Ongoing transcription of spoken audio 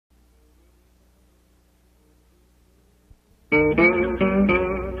I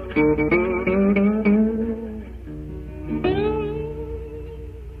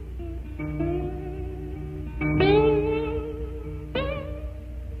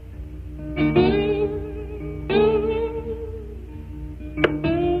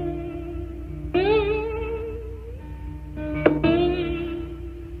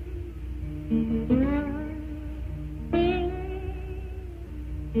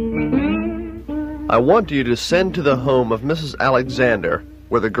want you to send to the home of Mrs. Alexander,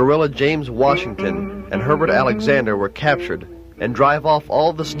 where the guerrilla James Washington and Herbert Alexander were captured, and drive off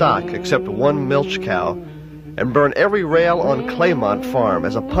all the stock except one milch cow, and burn every rail on Claymont Farm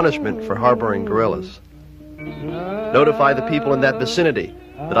as a punishment for harboring guerrillas. Notify the people in that vicinity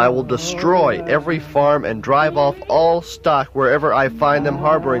that I will destroy every farm and drive off all stock wherever I find them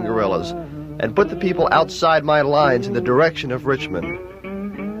harboring guerrillas, and put the people outside my lines in the direction of Richmond.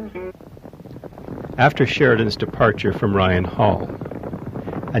 After Sheridan's departure from Ryan Hall,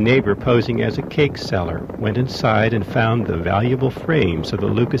 a neighbor posing as a cake seller went inside and found the valuable frames of the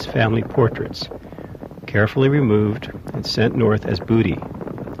Lucas family portraits, carefully removed and sent north as booty.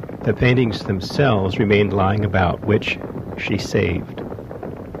 The paintings themselves remained lying about, which she saved.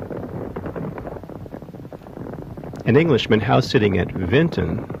 An Englishman house-sitting at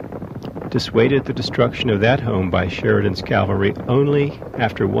Vinton dissuaded the destruction of that home by Sheridan's cavalry only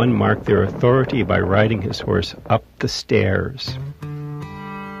after one marked their authority by riding his horse up the stairs.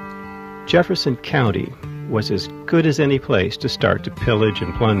 Jefferson County was as good as any place to start to pillage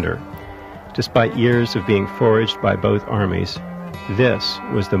and plunder. Despite years of being foraged by both armies, this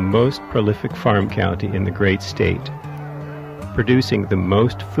was the most prolific farm county in the great state, producing the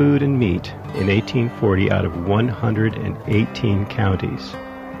most food and meat in 1840 out of 118 counties.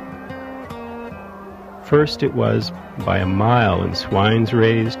 First it was by a mile in swines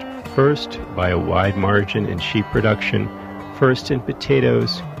raised, first by a wide margin in sheep production, first in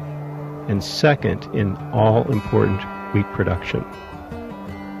potatoes, and second in all-important wheat production.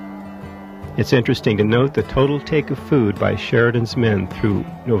 It's interesting to note the total take of food by Sheridan's men through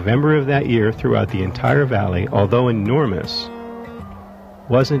November of that year throughout the entire valley, although enormous,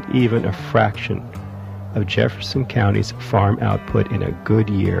 wasn't even a fraction of Jefferson County's farm output in a good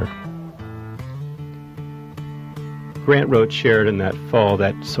year. Grant wrote Sheridan that fall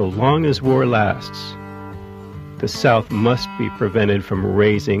that so long as war lasts, the South must be prevented from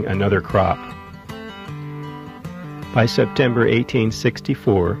raising another crop. By September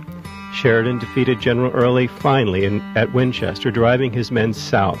 1864, Sheridan defeated General Early finally at Winchester, driving his men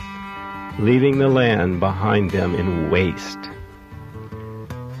south, leaving the land behind them in waste.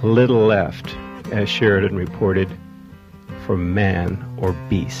 Little left, as Sheridan reported, for man or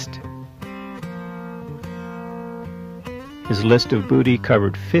beast. His list of booty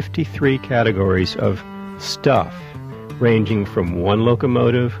covered 53 categories of stuff, ranging from one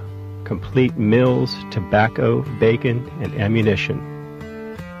locomotive, complete mills, tobacco, bacon, and ammunition.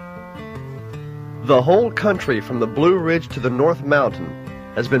 The whole country from the Blue Ridge to the North Mountain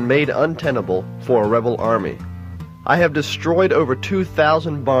has been made untenable for a rebel army. I have destroyed over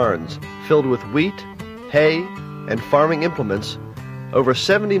 2,000 barns filled with wheat, hay, and farming implements, over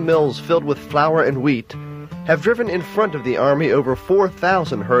 70 mills filled with flour and wheat, have driven in front of the army over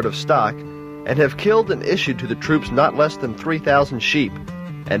 4,000 herd of stock, and have killed and issued to the troops not less than 3,000 sheep,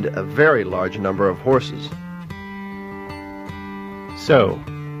 and a very large number of horses. So,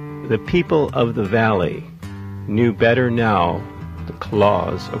 the people of the valley knew better now the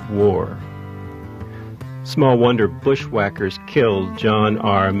claws of war. Small wonder bushwhackers killed John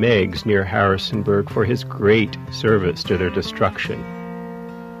R. Meigs near Harrisonburg for his great service to their destruction.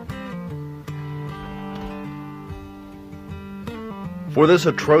 For this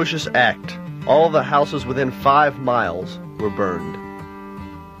atrocious act, all the houses within 5 miles were burned.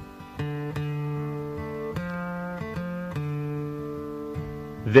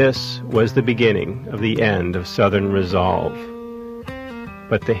 This was the beginning of the end of Southern resolve.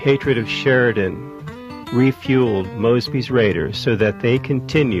 But the hatred of Sheridan refueled Mosby's raiders so that they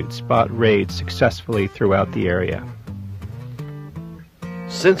continued spot raids successfully throughout the area.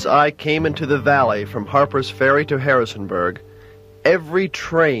 Since I came into the valley from Harper's Ferry to Harrisonburg, every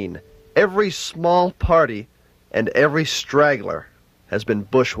train, every small party, and every straggler has been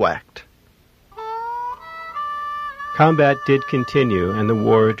bushwhacked. Combat did continue, and the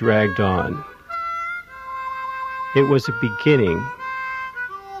war dragged on. It was a beginning,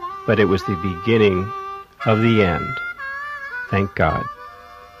 but it was the beginning of the end. Thank God.